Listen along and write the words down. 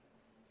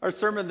Our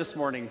sermon this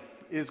morning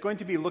is going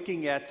to be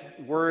looking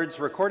at words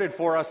recorded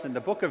for us in the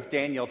book of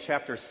Daniel,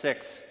 chapter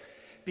 6,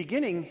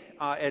 beginning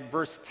at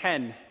verse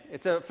 10.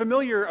 It's a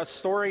familiar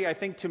story, I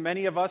think, to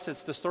many of us.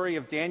 It's the story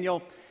of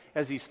Daniel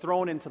as he's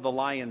thrown into the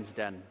lion's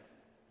den.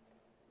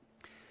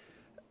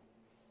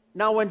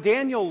 Now, when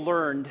Daniel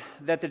learned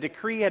that the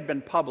decree had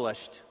been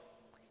published,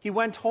 he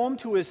went home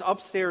to his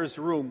upstairs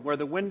room where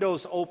the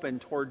windows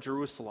opened toward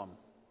Jerusalem.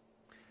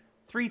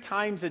 3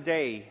 times a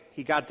day,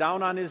 he got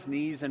down on his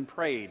knees and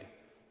prayed,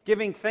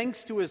 giving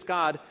thanks to his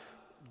God,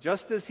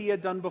 just as he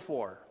had done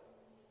before.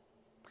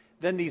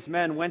 Then these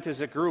men went as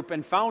a group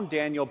and found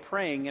Daniel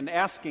praying and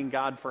asking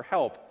God for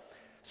help.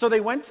 So they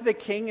went to the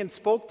king and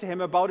spoke to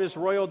him about his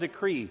royal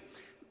decree.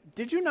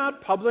 Did you not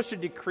publish a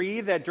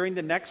decree that during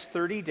the next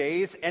 30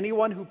 days,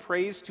 anyone who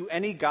prays to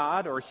any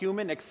god or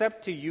human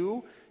except to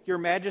you, your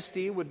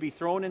majesty, would be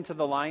thrown into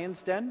the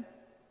lion's den?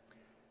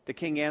 The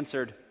king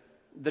answered,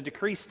 the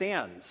decree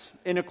stands,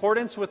 in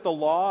accordance with the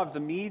law of the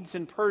Medes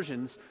and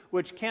Persians,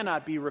 which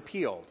cannot be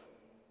repealed.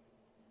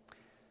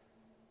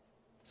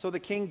 So the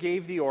king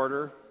gave the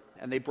order,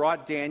 and they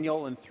brought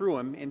Daniel and threw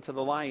him into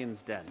the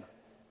lion's den.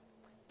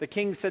 The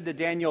king said to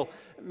Daniel,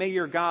 may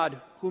your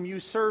God, whom you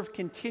serve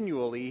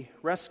continually,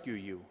 rescue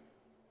you.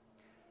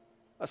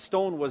 A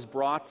stone was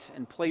brought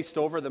and placed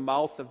over the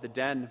mouth of the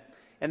den,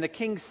 and the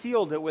king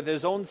sealed it with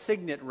his own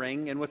signet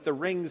ring and with the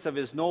rings of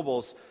his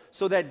nobles,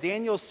 so that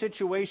Daniel's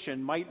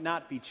situation might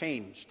not be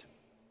changed.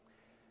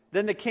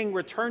 Then the king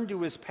returned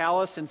to his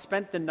palace and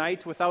spent the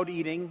night without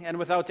eating and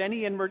without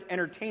any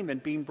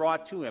entertainment being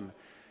brought to him,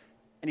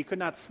 and he could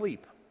not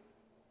sleep.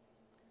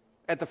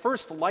 At the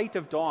first light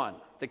of dawn,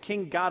 the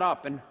king got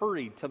up and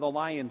hurried to the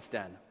lion's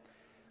den.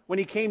 When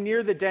he came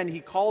near the den, he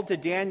called to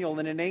Daniel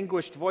in an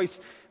anguished voice,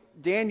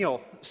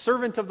 Daniel,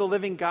 servant of the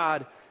living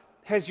God,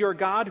 has your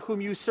God, whom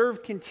you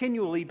serve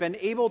continually, been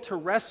able to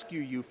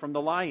rescue you from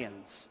the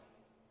lions?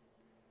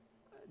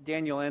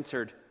 Daniel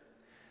answered,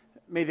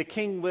 may the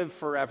king live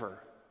forever.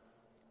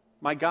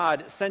 My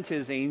God sent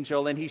his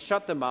angel, and he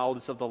shut the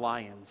mouths of the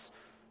lions.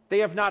 They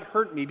have not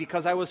hurt me,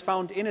 because I was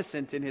found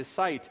innocent in his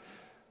sight,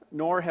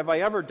 nor have I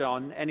ever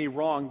done any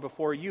wrong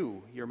before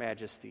you, your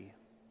majesty.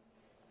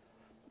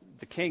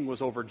 The king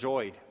was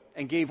overjoyed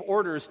and gave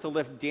orders to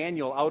lift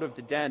Daniel out of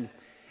the den.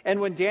 And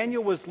when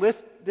Daniel was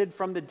lifted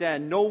from the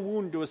den, no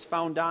wound was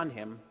found on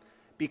him,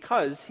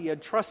 because he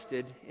had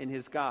trusted in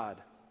his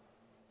God.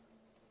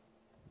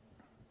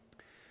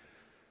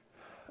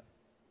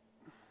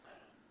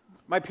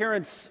 My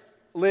parents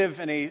live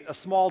in a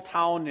small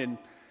town in,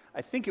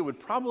 I think it would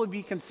probably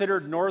be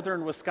considered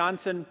northern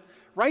Wisconsin,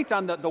 right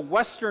on the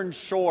western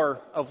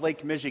shore of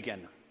Lake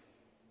Michigan.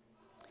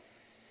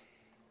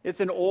 It's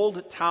an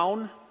old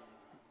town,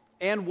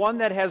 and one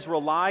that has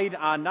relied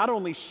on not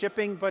only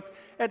shipping, but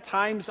at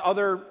times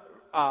other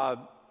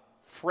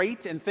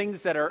freight and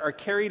things that are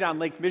carried on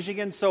Lake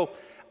Michigan. So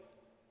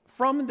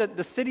from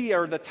the city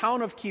or the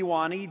town of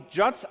Kewanee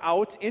juts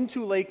out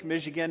into Lake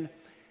Michigan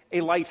a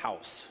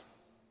lighthouse.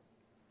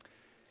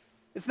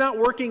 It's not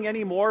working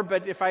anymore,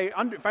 but if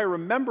I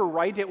remember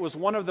right, it was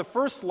one of the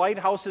first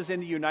lighthouses in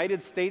the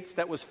United States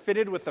that was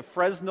fitted with a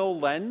Fresnel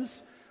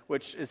lens,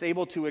 which is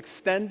able to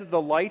extend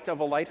the light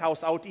of a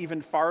lighthouse out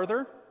even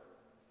farther.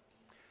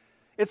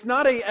 It's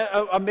not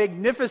a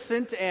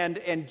magnificent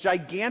and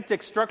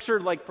gigantic structure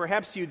like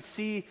perhaps you'd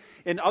see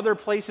in other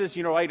places,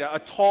 like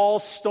a tall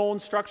stone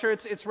structure.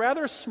 It's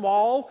rather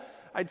small,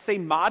 I'd say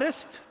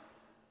modest.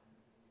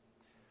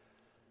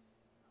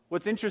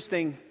 What's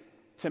interesting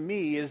to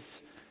me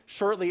is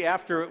shortly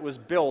after it was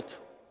built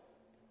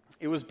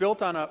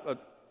on a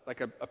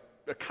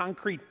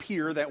concrete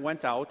pier that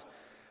went out,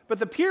 but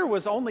the pier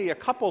was only a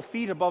couple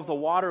feet above the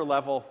water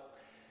level.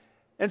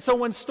 And so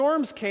when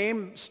storms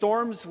came,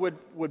 storms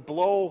would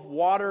blow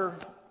water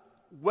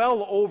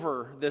well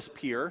over this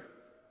pier.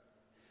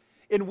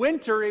 In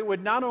winter, it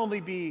would not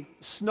only be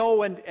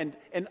snow and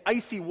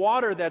icy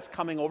water that's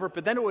coming over,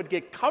 but then it would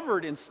get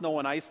covered in snow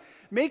and ice,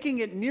 making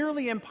it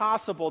nearly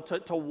impossible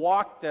to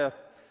walk the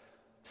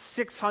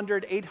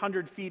 600,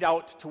 800 feet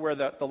out to where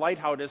the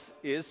lighthouse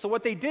is. So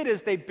what they did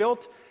is they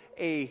built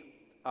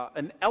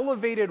an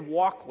elevated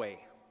walkway,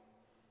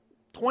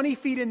 20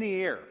 feet in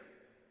the air,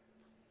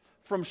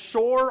 from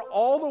shore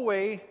all the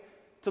way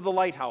to the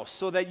lighthouse,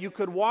 so that you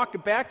could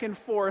walk back and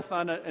forth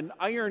on an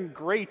iron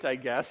grate, I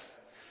guess,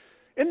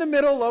 in the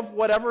middle of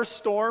whatever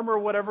storm or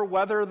whatever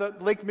weather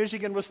that Lake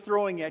Michigan was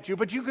throwing at you.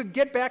 But you could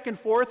get back and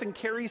forth and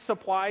carry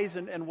supplies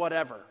and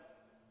whatever.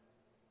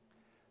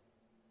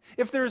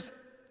 If there's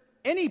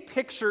any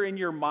picture in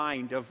your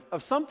mind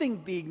of something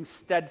being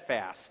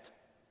steadfast,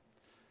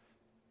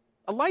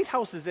 a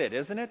lighthouse is it,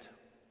 isn't it?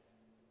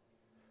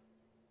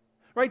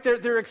 Right?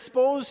 They're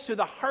exposed to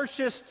the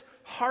harshest,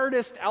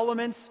 hardest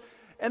elements,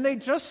 and they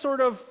just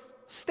sort of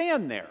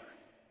stand there,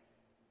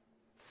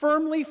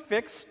 firmly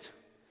fixed,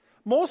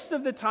 most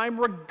of the time,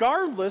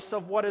 regardless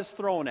of what is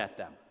thrown at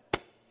them.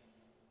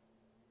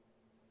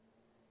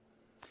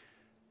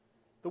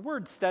 The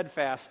word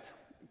steadfast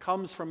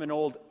comes from an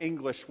Old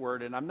English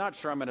word, and I'm not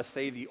sure I'm going to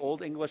say the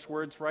Old English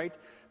words right,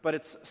 but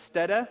it's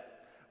stede,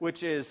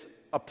 which is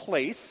a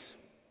place,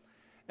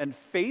 and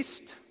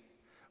faced,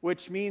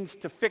 which means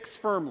to fix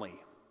firmly.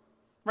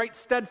 Right?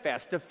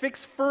 Steadfast, to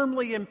fix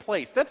firmly in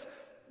place.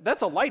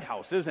 That's a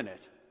lighthouse, isn't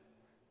it?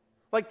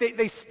 Like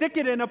they stick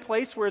it in a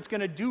place where it's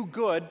going to do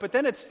good, but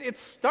then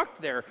it's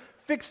stuck there,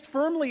 fixed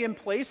firmly in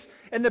place,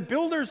 and the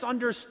builders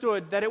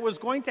understood that it was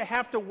going to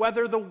have to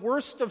weather the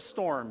worst of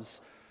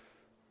storms.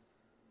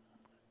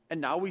 And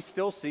now we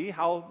still see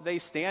how they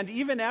stand.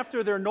 Even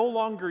after they're no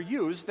longer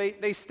used,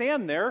 they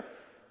stand there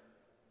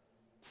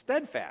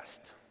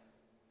steadfast,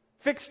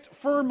 fixed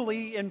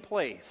firmly in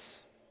place.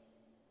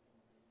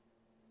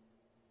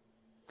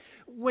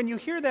 When you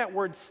hear that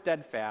word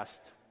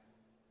steadfast,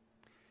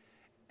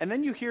 and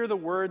then you hear the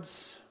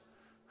words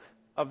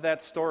of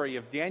that story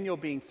of Daniel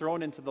being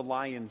thrown into the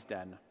lion's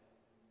den,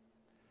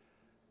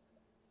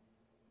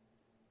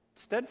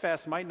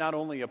 steadfast might not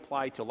only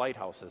apply to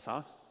lighthouses,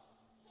 huh?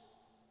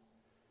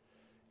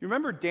 You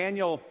remember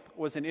Daniel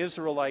was an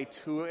Israelite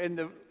who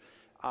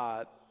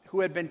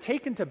had been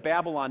taken to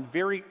Babylon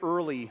very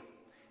early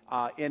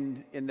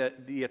in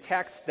the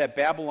attacks that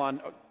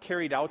Babylon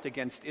carried out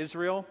against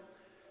Israel.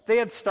 They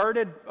had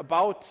started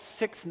about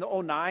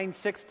 609,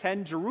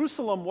 610.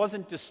 Jerusalem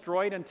wasn't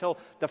destroyed until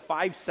the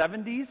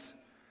 570s.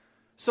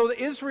 So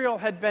Israel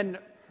had been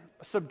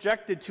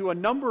subjected to a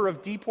number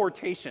of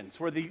deportations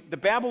where the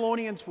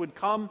Babylonians would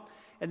come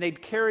and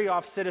they'd carry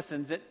off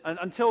citizens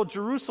until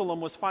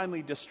Jerusalem was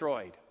finally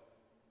destroyed.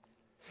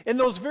 In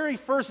those very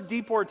first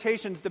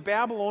deportations, the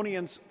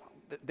Babylonians,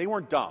 they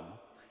weren't dumb.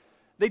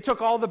 They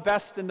took all the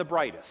best and the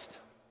brightest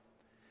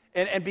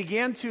and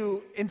began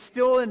to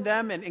instill in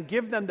them and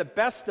give them the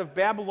best of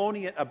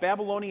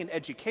Babylonian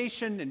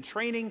education and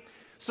training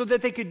so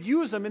that they could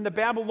use them in the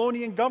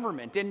Babylonian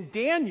government. And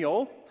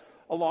Daniel,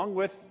 along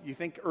with, you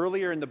think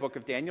earlier in the book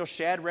of Daniel,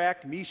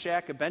 Shadrach,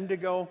 Meshach,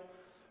 Abednego,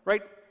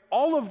 right?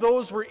 All of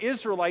those were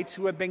Israelites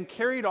who had been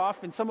carried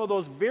off in some of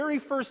those very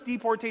first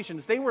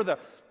deportations. They were the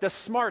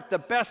smart, the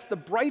best, the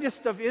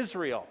brightest of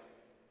Israel,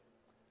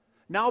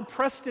 now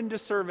pressed into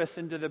service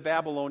into the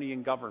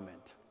Babylonian government.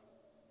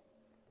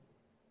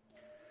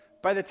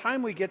 By the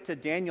time we get to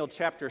Daniel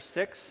chapter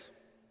 6,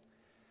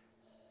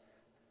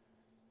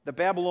 the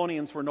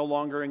Babylonians were no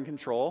longer in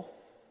control.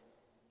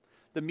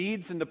 The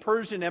Medes and the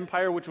Persian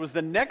Empire, which was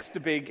the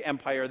next big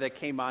empire that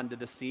came onto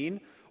the scene,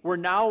 were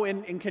now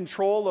in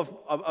control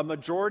of a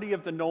majority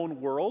of the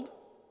known world.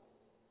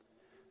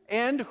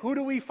 And who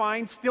do we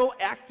find still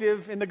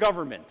active in the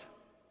government?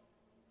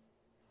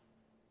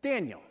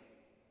 Daniel.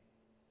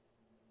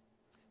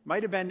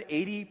 Might have been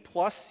 80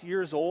 plus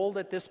years old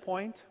at this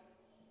point.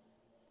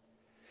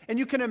 And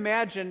you can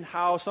imagine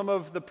how some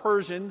of the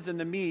Persians and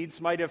the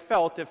Medes might have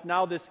felt if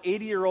now this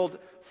 80-year-old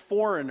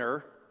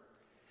foreigner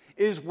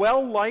is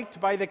well liked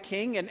by the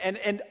king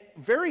and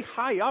very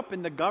high up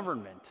in the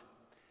government.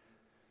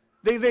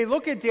 They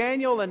look at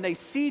Daniel and they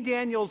see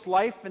Daniel's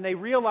life and they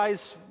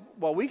realize,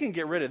 well, we can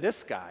get rid of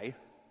this guy.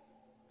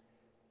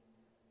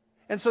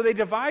 And so they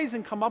devise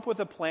and come up with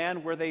a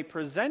plan where they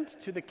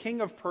present to the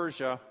king of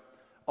Persia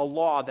a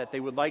law that they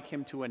would like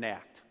him to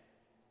enact.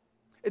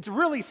 It's a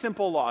really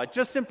simple law. It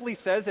just simply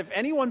says, if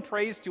anyone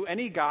prays to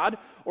any god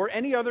or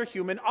any other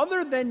human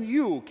other than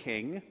you,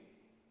 king,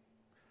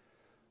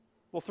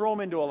 we'll throw him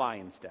into a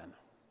lion's den.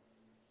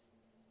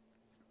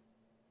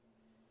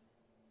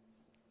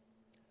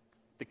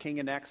 The king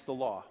enacts the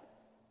law.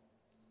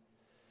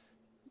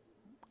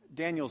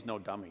 Daniel's no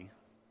dummy.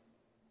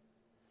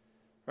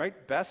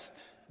 Right? Best,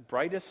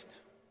 brightest.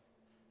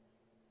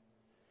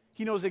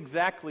 He knows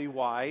exactly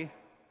why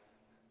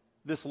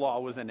this law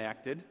was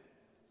enacted.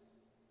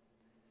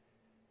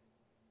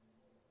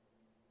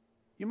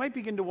 You might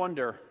begin to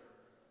wonder,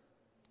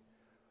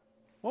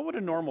 what would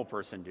a normal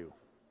person do?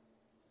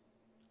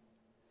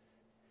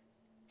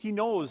 He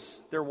knows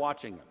they're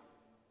watching him.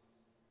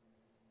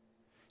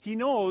 He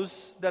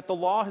knows that the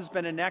law has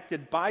been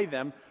enacted by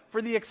them for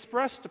the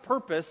expressed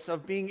purpose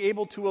of being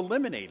able to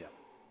eliminate him.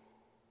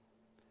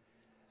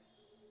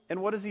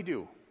 And what does he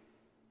do?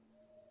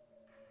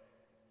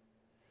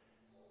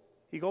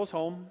 He goes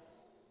home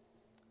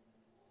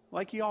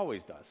like he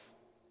always does.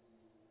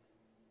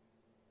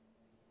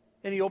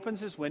 And he opens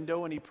his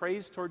window and he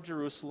prays toward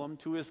Jerusalem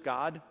to his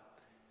God,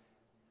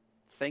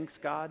 thanks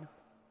God,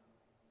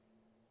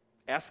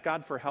 asks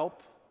God for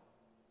help,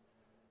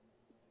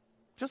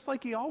 just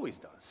like he always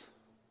does.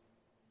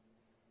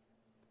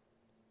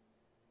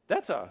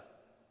 That's a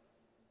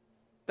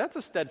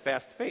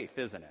steadfast faith,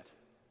 isn't it?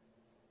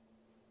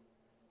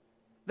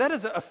 That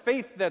is a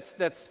faith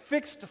that's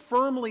fixed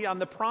firmly on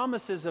the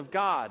promises of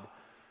God.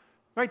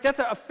 Right? That's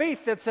a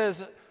faith that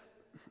says,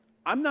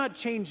 I'm not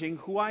changing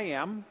who I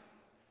am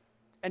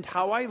and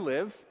how I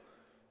live.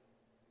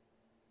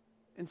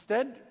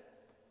 Instead,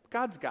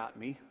 God's got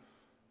me.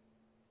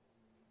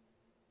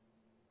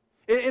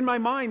 In my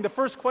mind, the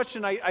first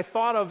question I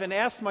thought of and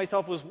asked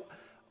myself was,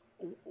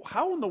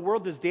 how in the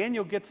world does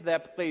Daniel get to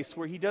that place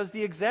where he does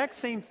the exact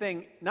same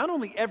thing, not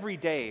only every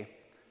day,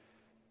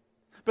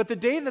 but the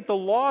day that the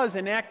law is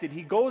enacted,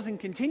 he goes and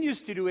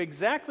continues to do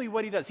exactly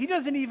what he does. He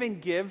doesn't even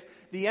give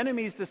the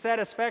enemies the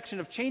satisfaction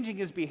of changing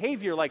his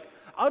behavior, like,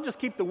 I'll just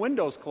keep the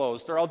windows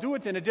closed, or I'll do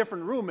it in a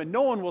different room and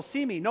no one will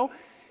see me. No,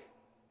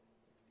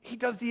 he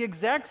does the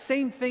exact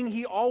same thing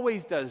he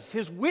always does.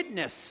 His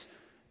witness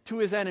to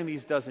his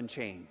enemies doesn't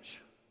change.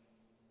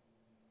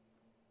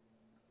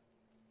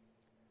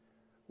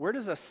 Where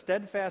does a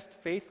steadfast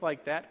faith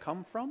like that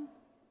come from?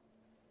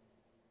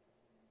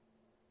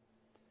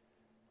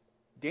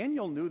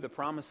 Daniel knew the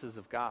promises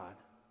of God.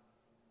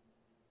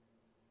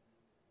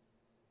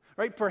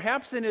 Right?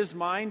 Perhaps in his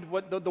mind,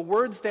 the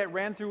words that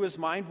ran through his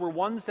mind were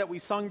ones that we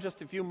sung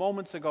just a few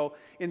moments ago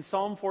in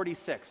Psalm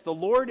 46. The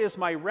Lord is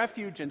my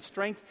refuge and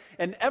strength,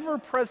 an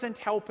ever-present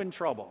help in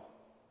trouble.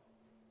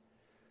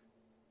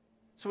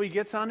 So he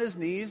gets on his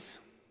knees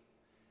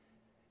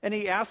and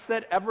he asks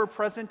that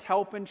ever-present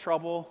help in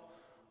trouble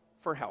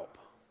for help.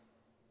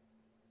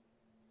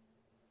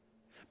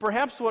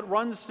 Perhaps what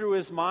runs through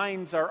his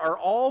mind are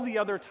all the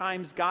other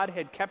times God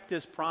had kept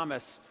his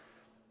promise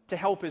to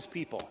help his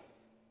people.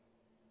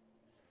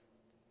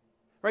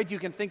 Right? You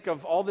can think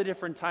of all the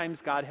different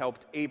times God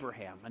helped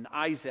Abraham and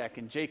Isaac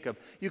and Jacob.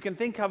 You can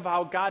think of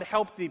how God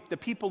helped the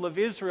people of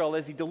Israel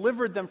as he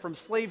delivered them from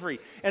slavery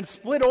and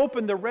split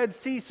open the Red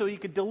Sea so he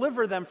could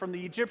deliver them from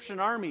the Egyptian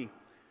army.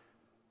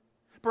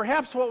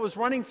 Perhaps what was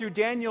running through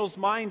Daniel's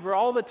mind were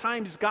all the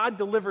times God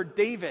delivered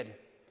David.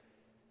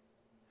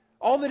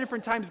 All the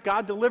different times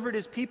God delivered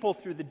his people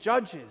through the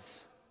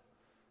judges.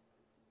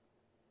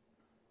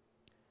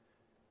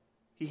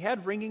 He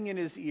had ringing in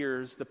his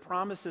ears the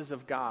promises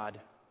of God.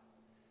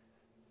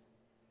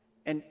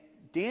 And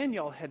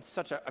Daniel had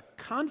such a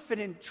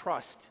confident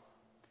trust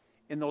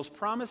in those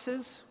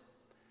promises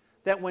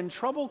that when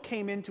trouble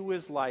came into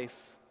his life,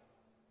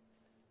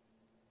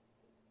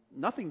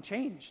 nothing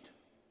changed.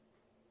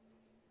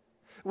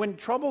 When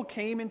trouble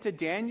came into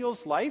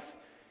Daniel's life,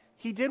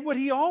 he did what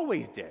he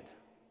always did.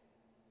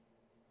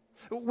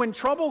 When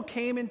trouble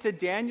came into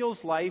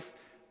Daniel's life,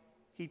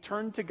 he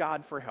turned to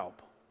God for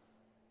help.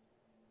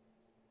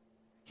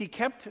 He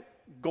kept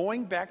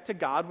going back to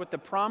God with the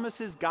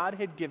promises God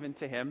had given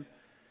to him.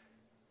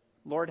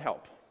 Lord,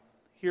 help.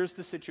 Here's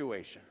the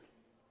situation.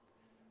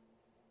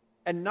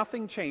 And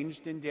nothing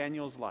changed in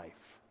Daniel's life.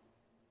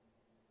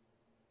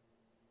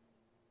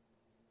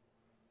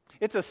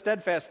 It's a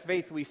steadfast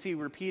faith we see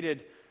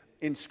repeated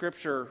in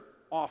Scripture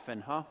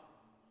often, huh?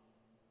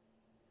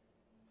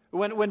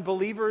 When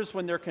believers,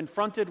 when they're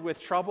confronted with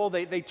trouble,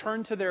 they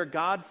turn to their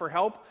God for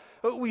help.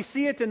 We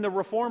see it in the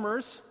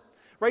Reformers,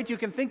 right? You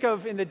can think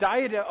of in the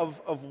Diet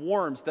of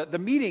Worms, the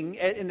meeting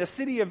in the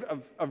city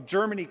of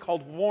Germany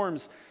called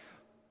Worms,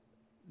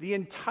 the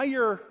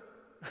entire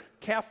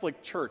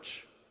Catholic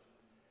Church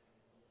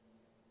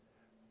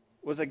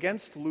was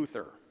against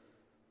Luther.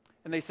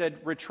 And they said,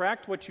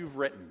 retract what you've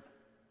written.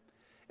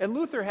 And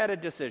Luther had a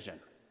decision.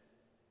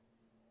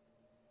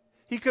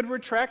 He could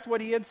retract what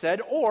he had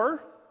said,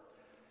 or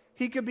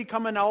he could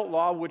become an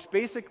outlaw, which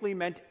basically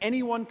meant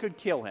anyone could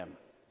kill him.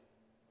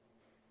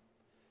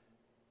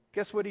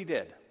 Guess what he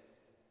did?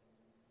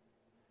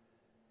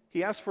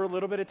 He asked for a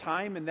little bit of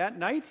time, and that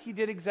night he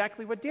did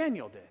exactly what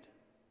Daniel did.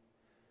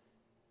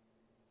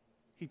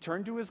 He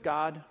turned to his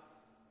God,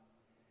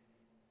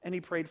 and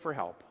he prayed for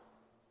help.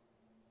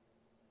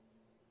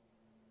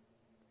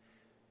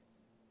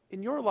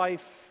 In your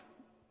life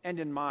and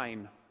in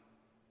mine,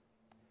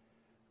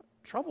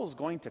 trouble is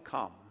going to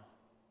come.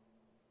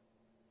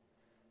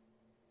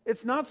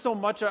 It's not so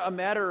much a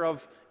matter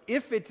of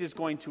if it is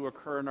going to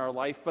occur in our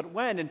life, but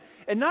when.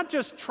 And not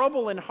just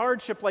trouble and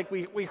hardship like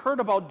we heard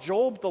about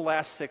Job the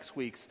last 6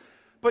 weeks,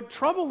 but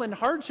trouble and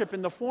hardship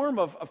in the form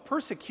of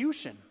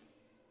persecution.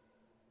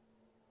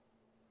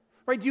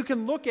 Right? You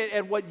can look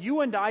at what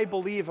you and I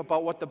believe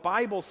about what the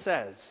Bible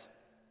says,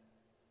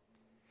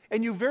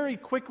 and you very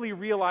quickly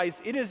realize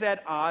it is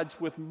at odds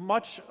with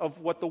much of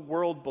what the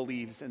world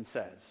believes and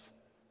says.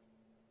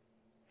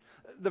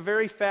 The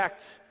very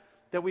fact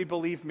that we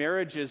believe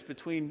marriage is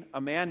between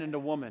a man and a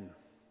woman,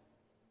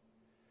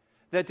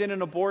 that in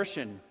an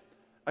abortion,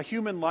 a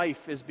human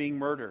life is being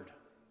murdered.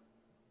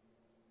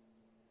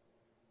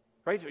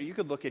 Right? Or you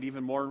could look at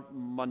even more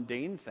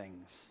mundane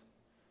things.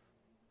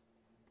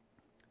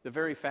 The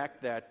very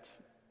fact that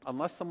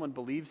unless someone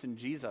believes in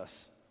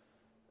Jesus,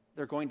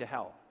 they're going to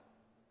hell.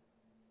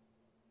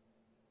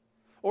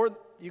 Or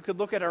you could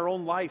look at our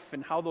own life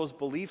and how those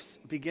beliefs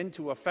begin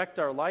to affect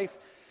our life,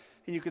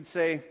 and you could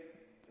say,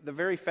 the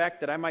very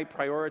fact that I might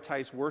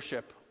prioritize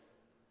worship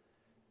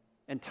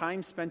and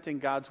time spent in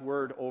God's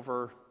Word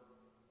over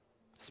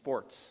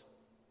sports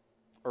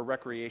or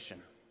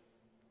recreation.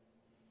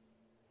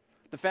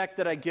 The fact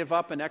that I give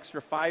up an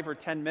extra 5 or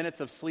 10 minutes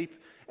of sleep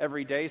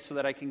every day so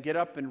that I can get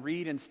up and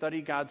read and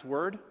study God's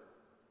Word,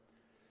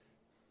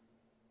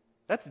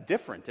 that's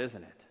different,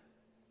 isn't it?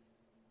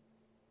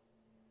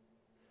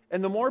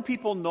 And the more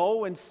people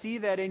know and see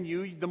that in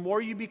you, the more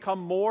you become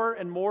more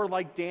and more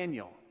like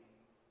Daniel.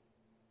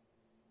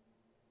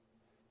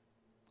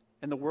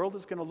 And the world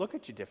is going to look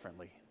at you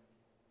differently.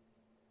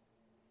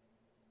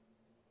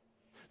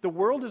 The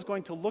world is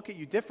going to look at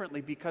you differently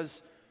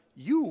because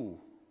you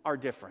are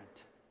different.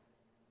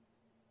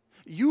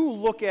 You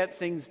look at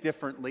things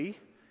differently,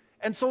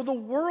 And so the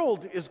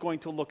world is going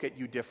to look at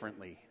you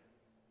differently.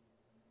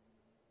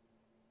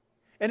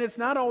 And it's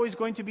not always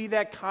going to be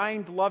that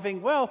kind,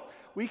 loving, well,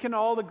 we can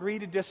all agree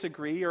to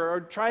disagree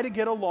or try to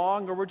get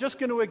along, or we're just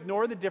going to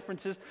ignore the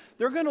differences.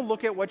 They're going to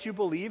look at what you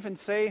believe and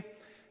say,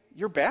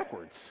 you're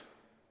backwards.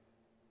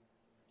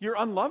 You're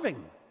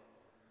unloving.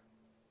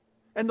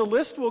 And the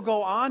list will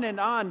go on.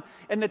 And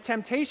the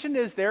temptation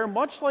is there,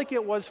 much like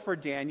it was for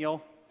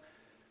Daniel,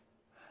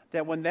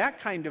 that when that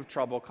kind of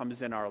trouble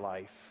comes in our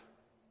life,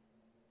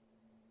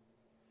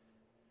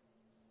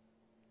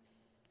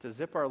 to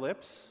zip our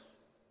lips,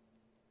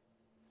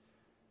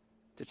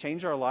 to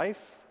change our life,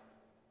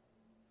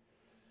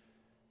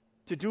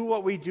 to do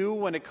what we do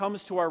when it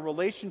comes to our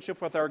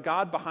relationship with our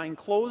God behind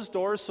closed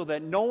doors so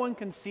that no one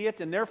can see it,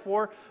 and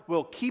therefore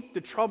we'll keep the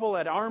trouble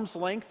at arm's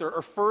length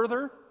or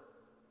further.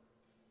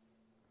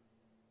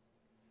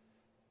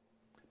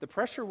 The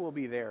pressure will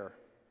be there.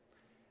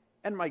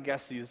 And my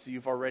guess is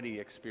you've already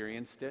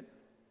experienced it.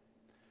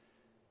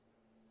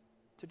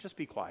 To just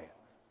be quiet.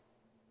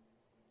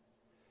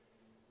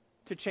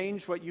 To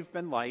change what you've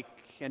been like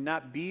and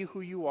not be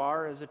who you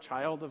are as a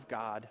child of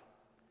God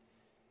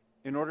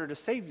in order to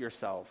save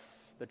yourself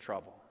the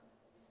trouble.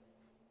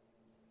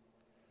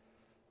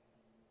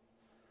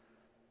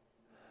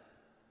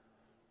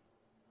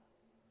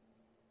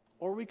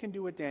 Or we can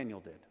do what Daniel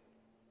did,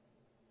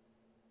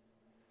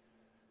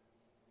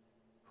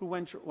 who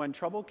when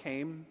trouble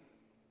came,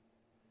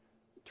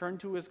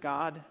 turned to his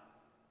God,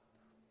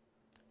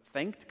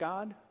 thanked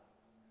God,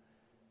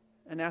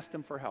 and asked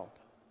him for help.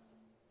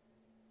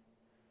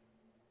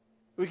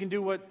 We can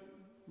do what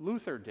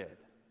Luther did,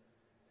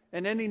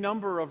 and any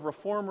number of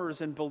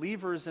reformers and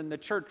believers in the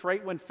church,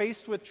 right? When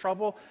faced with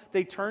trouble,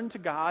 they turned to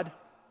God,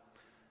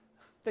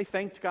 they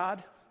thanked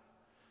God,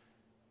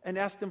 and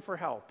asked him for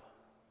help.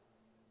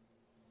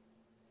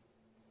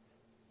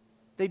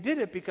 They did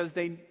it because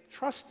they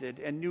trusted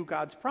and knew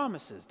God's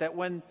promises, that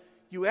when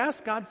you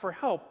ask God for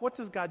help, what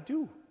does God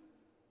do?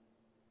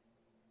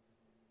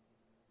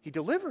 He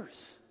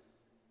delivers.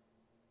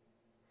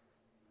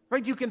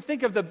 Right? You can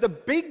think of the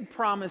big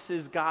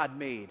promises God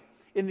made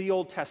in the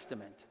Old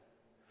Testament.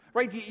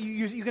 Right?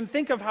 You can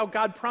think of how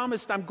God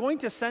promised, I'm going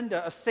to send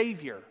a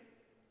Savior.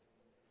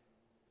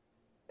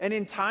 And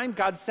in time,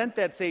 God sent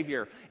that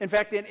Savior. In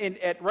fact,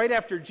 right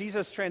after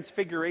Jesus'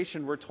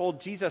 transfiguration, we're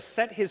told Jesus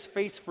set his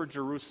face for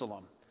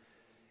Jerusalem.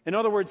 In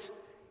other words,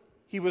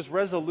 he was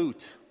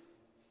resolute.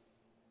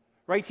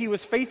 Right? He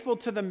was faithful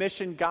to the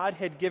mission God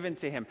had given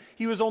to him.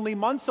 He was only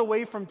months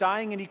away from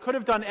dying, and he could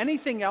have done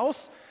anything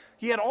else.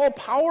 He had all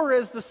power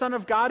as the Son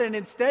of God, and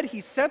instead he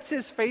sets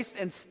his face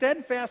and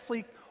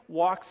steadfastly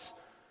walks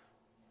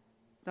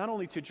not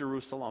only to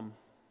Jerusalem,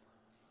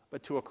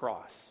 but to a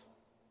cross.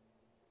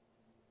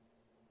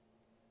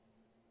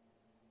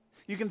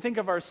 You can think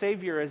of our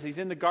Savior as he's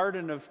in the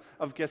Garden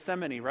of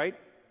Gethsemane, right?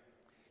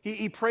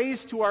 He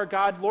prays to our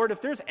God, Lord,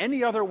 if there's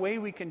any other way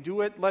we can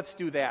do it, let's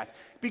do that.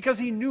 Because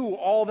he knew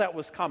all that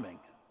was coming.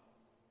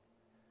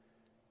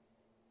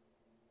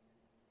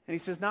 And he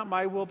says, not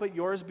my will, but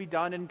yours be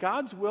done. And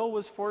God's will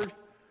was for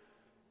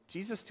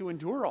Jesus to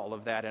endure all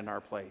of that in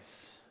our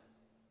place.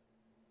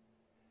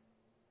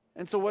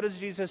 And so what does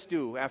Jesus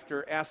do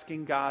after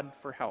asking God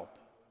for help?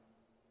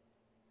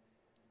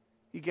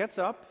 He gets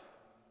up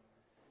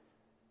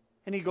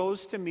and he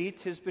goes to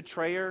meet his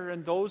betrayer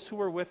and those who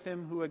were with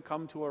him who had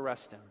come to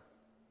arrest him.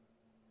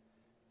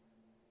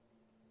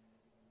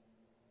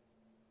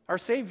 Our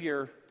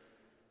Savior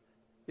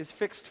is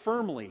fixed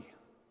firmly,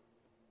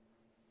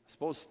 I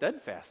suppose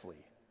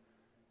steadfastly,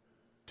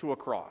 to a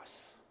cross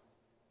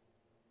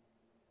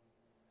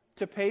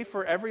to pay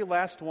for every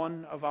last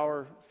one of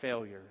our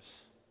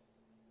failures.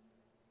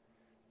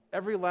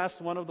 Every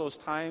last one of those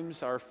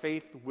times our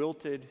faith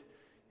wilted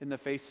in the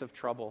face of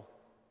trouble.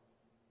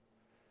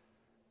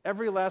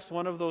 Every last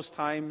one of those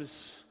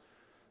times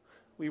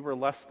we were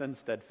less than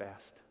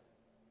steadfast.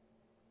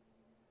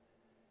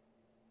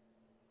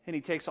 And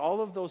he takes all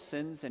of those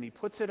sins and he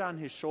puts it on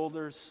his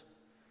shoulders.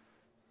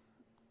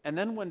 And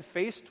then when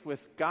faced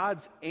with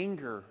God's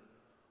anger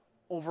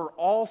over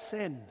all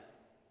sin,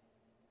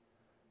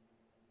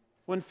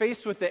 when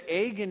faced with the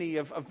agony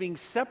of being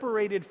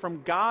separated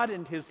from God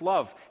and his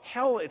love,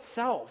 hell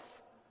itself,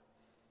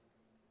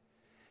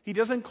 he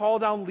doesn't call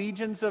down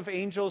legions of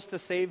angels to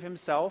save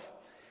himself.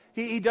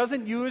 He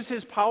doesn't use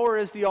his power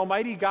as the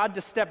Almighty God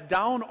to step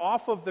down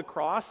off of the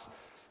cross.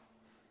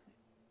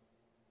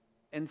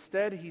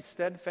 Instead, he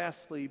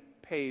steadfastly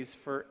pays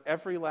for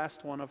every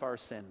last one of our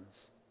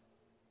sins.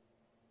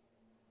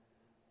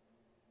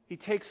 He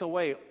takes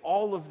away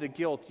all of the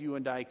guilt you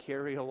and I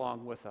carry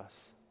along with us.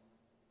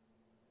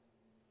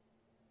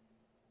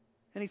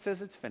 And he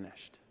says it's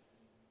finished.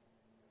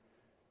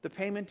 The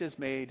payment is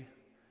made,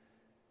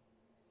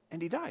 and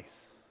he dies.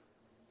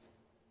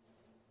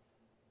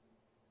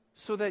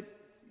 So that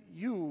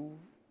you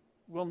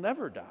will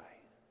never die.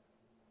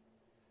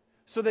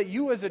 So that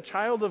you as a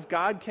child of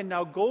God can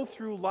now go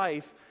through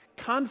life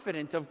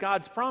confident of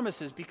God's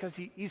promises because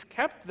he's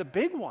kept the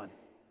big one.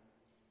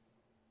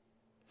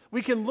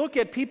 We can look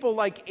at people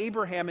like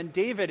Abraham and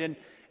David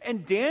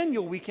And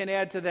Daniel, we can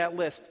add to that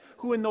list,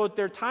 who in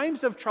their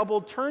times of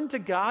trouble turned to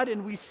God,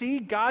 and we see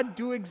God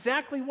do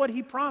exactly what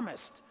he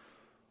promised.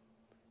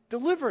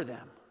 Deliver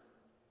them.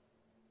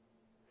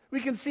 We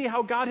can see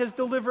how God has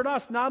delivered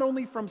us, not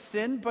only from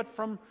sin, but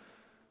from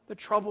the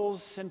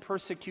troubles and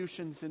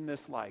persecutions in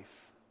this life.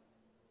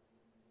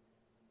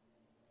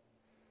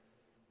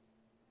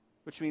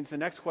 Which means the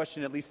next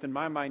question, at least in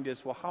my mind,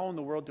 is, well, how in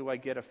the world do I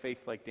get a faith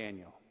like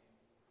Daniel?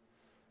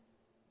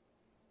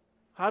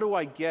 How do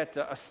I get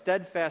a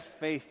steadfast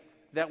faith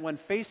that when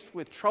faced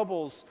with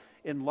troubles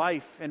in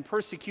life and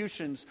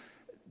persecutions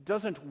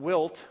doesn't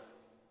wilt,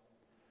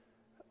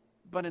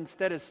 but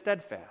instead is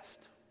steadfast?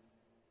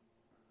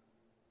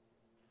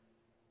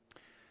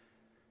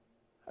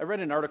 I read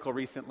an article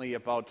recently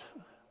about,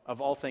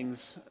 of all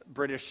things,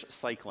 British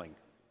cycling.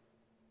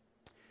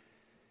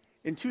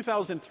 In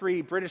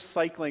 2003, British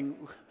cycling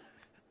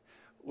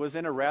was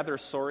in a rather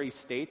sorry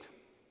state.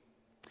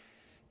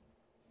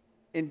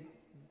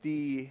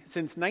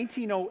 Since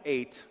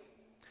 1908,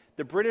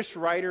 the British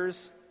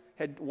riders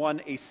had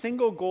won a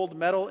single gold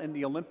medal in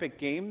the Olympic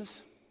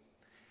Games.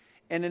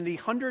 And in the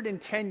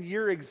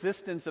 110-year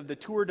existence of the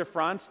Tour de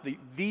France,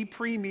 the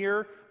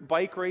premier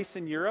bike race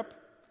in Europe,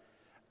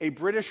 a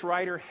British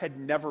rider had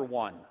never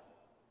won.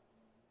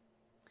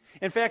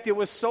 In fact, it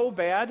was so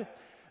bad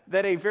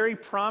that a very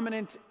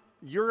prominent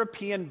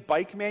European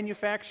bike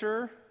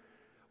manufacturer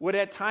would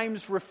at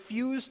times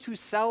refuse to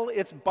sell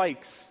its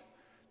bikes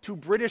to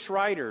British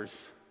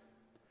riders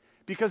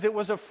because it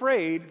was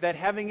afraid that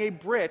having a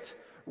Brit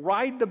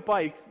ride the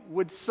bike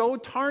would so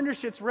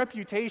tarnish its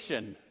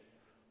reputation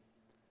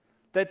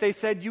that they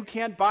said, you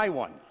can't buy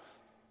one.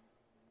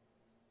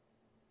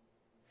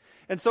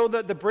 And so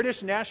the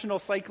British national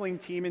cycling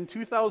team in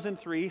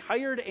 2003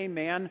 hired a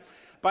man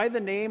by the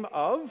name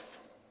of,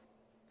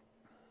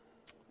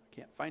 I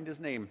can't find his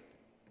name,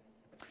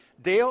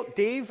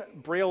 Dave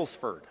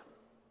Brailsford.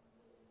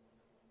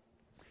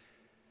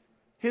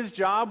 His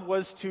job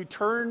was to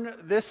turn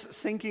this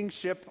sinking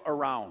ship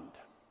around.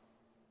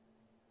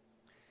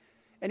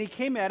 And he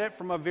came at it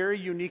from a very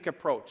unique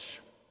approach.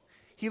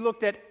 He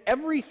looked at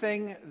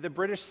everything the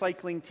British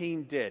cycling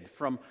team did,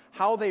 from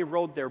how they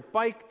rode their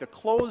bike, the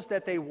clothes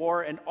that they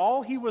wore, and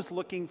all he was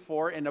looking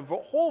for in a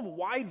whole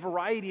wide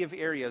variety of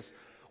areas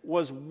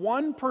was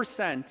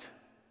 1%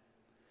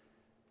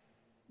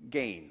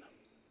 gain.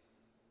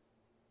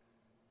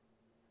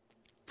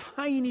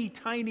 Tiny,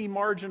 tiny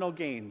marginal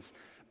gains.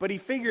 But he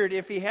figured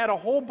if he had a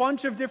whole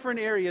bunch of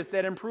different areas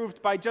that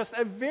improved by just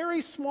a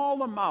very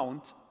small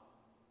amount,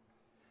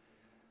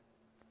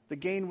 the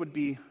gain would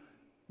be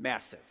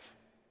massive.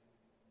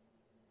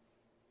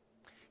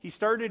 He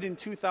started in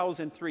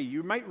 2003.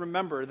 You might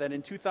remember that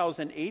in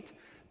 2008,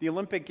 the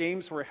Olympic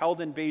Games were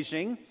held in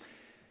Beijing.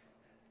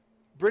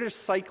 British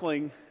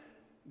cycling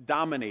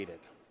dominated.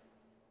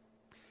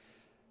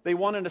 They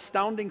won an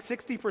astounding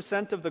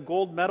 60% of the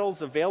gold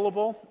medals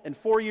available, and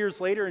 4 years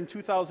later, in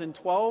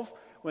 2012,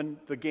 when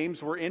the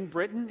Games were in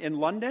Britain, in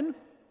London,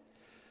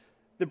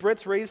 the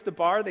Brits raised the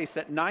bar. They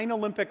set 9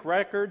 Olympic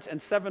records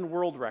and 7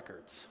 world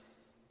records.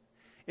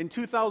 In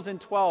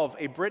 2012,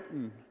 a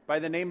Briton by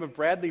the name of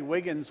Bradley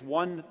Wiggins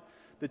won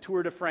the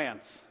Tour de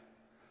France,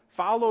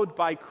 followed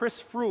by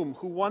Chris Froome,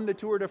 who won the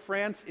Tour de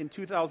France in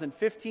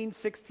 2015,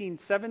 16,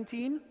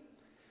 17,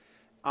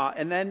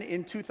 and then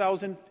in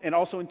 2000, and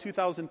also in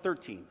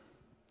 2013.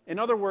 In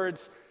other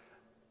words,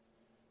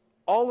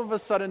 all of a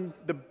sudden,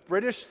 the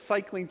British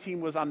cycling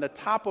team was on the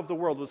top of the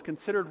world, was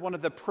considered one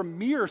of the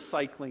premier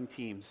cycling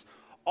teams,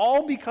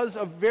 all because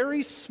of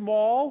very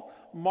small,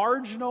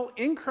 marginal,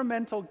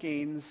 incremental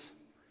gains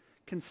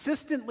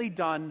consistently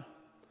done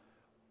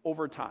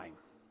over time.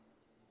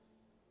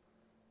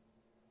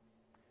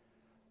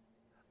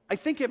 I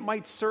think it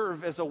might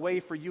serve as a way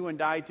for you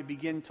and I to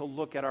begin to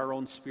look at our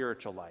own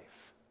spiritual life.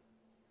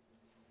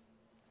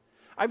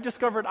 I've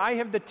discovered I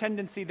have the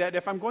tendency that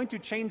if I'm going to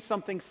change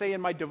something, say in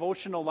my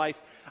devotional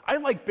life, I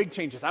like big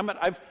changes.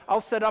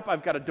 I'll set up,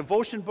 I've got a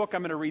devotion book,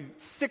 I'm going to read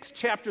 6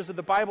 chapters of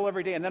the Bible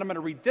every day, and then I'm going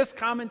to read this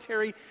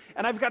commentary,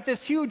 and I've got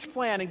this huge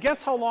plan, and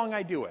guess how long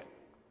I do it?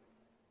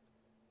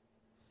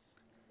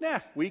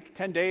 Week,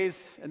 10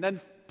 days, and then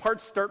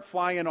parts start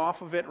flying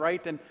off of it,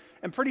 right? And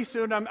pretty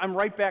soon I'm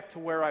right back to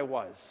where I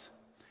was.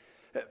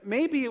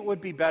 Maybe it would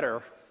be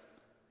better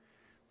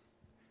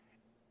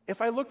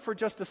if I look for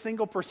just a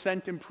single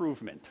 %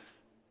 improvement.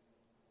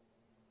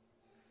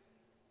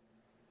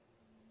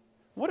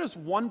 What does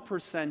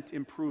 1%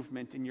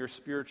 improvement in your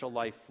spiritual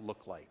life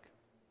look like?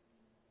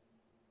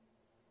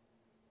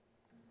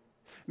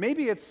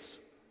 Maybe it's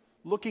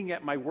looking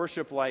at my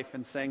worship life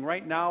and saying,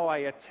 right now I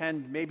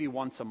attend maybe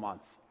once a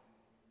month.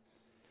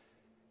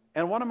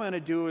 And what I'm going to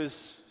do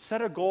is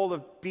set a goal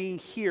of being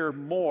here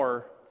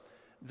more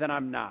than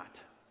I'm not.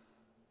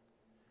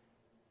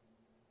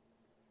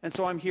 And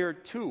so I'm here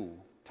 2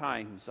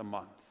 times a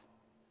month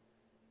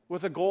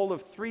with a goal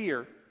of 3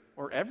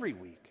 or every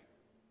week.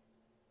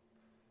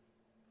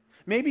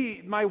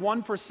 Maybe my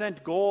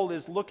 1% goal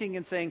is looking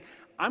and saying,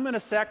 I'm going to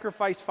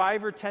sacrifice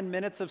 5 or 10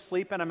 minutes of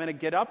sleep, and I'm going to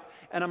get up,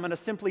 and I'm going to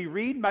simply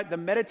read the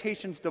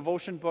Meditations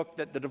devotion book,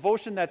 the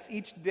devotion that's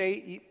each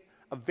day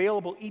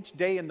available each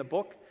day in the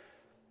book.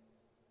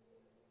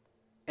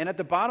 And at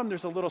the bottom,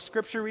 there's a little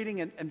scripture reading,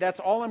 and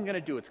that's all I'm going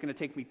to do. It's going to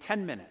take me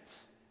 10 minutes.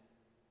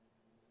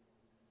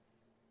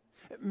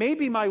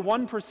 Maybe my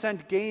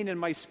 1% gain in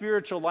my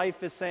spiritual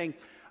life is saying,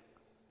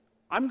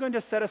 I'm going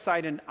to set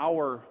aside an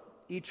hour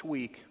each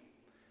week,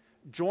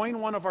 join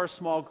one of our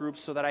small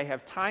groups so that I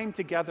have time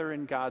together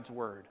in God's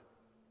Word.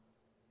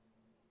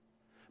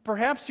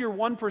 Perhaps your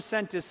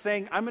 1% is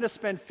saying, I'm going to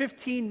spend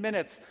 15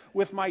 minutes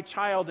with my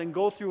child and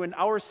go through an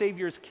Our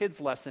Savior's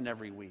Kids lesson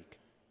every week.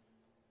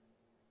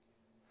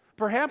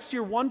 Perhaps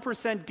your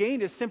 1%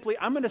 gain is simply,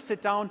 I'm going to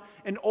sit down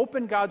and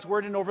open God's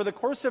Word and over the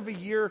course of a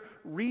year,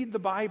 read the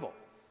Bible.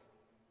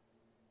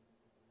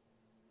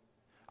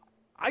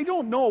 I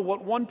don't know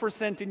what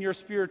 1% in your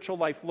spiritual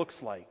life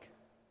looks like.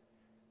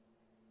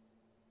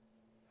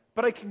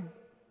 But I can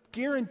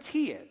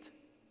guarantee it,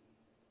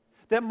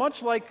 that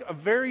much like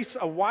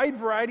a wide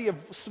variety of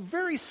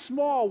very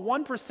small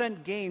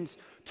 1% gains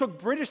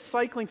took British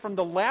cycling from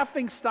the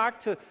laughing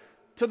stock to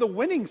the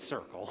winning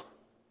circle.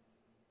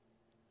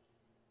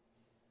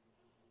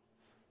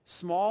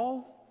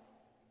 Small,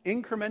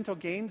 incremental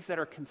gains that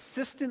are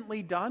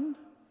consistently done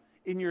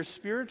in your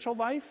spiritual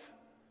life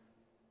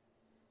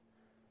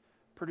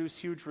produce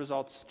huge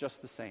results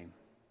just the same.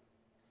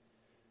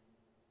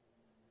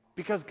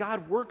 Because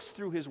God works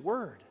through His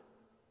Word.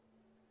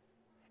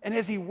 And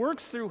as He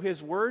works through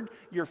His Word,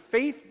 your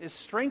faith is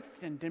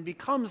strengthened and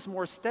becomes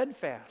more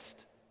steadfast.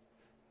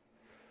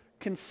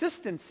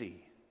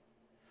 Consistency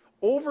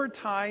over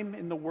time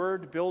in the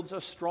Word builds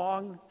a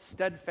strong,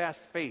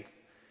 steadfast faith.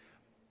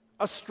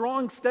 A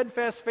strong,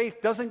 steadfast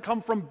faith doesn't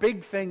come from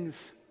big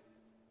things,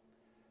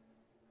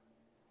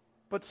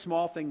 but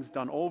small things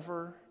done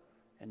over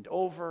and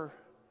over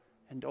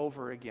and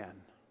over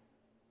again.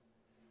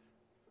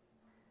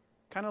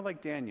 Kind of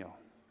like Daniel,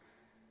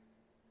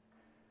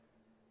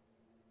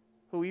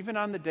 who even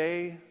on the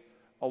day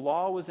a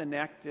law was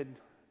enacted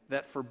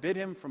that forbid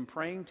him from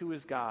praying to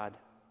his God,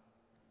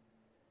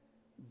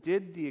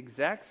 did the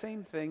exact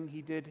same thing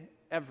he did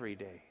every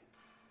day.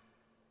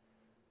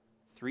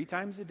 3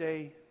 times a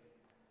day,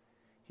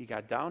 he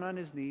got down on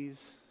his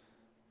knees,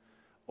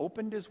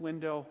 opened his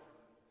window,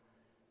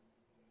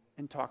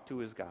 and talked to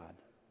his God.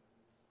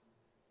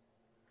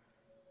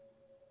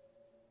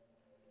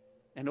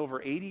 And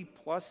over 80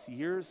 plus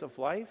years of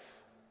life,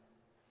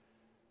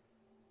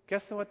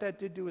 guess what that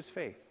did to his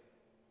faith?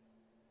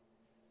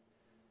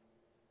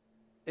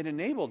 It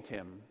enabled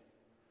him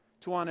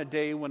to, on a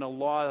day when a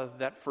law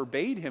that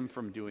forbade him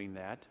from doing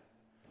that,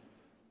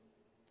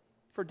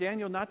 for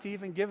Daniel not to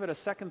even give it a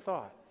second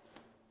thought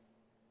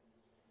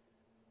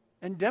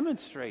and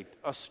demonstrate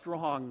a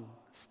strong,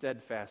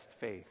 steadfast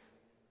faith.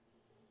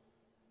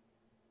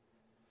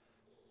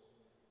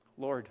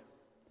 Lord,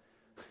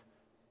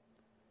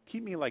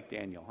 keep me like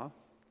Daniel, huh?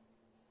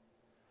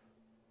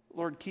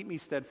 Lord, keep me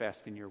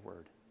steadfast in your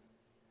word.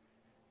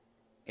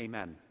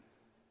 Amen.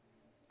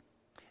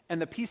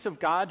 And the peace of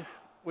God,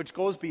 which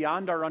goes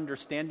beyond our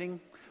understanding,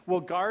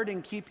 will guard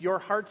and keep your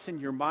hearts and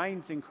your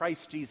minds in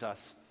Christ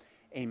Jesus.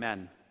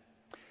 Amen.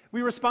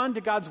 We respond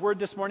to God's word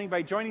this morning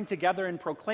by joining together in proclaiming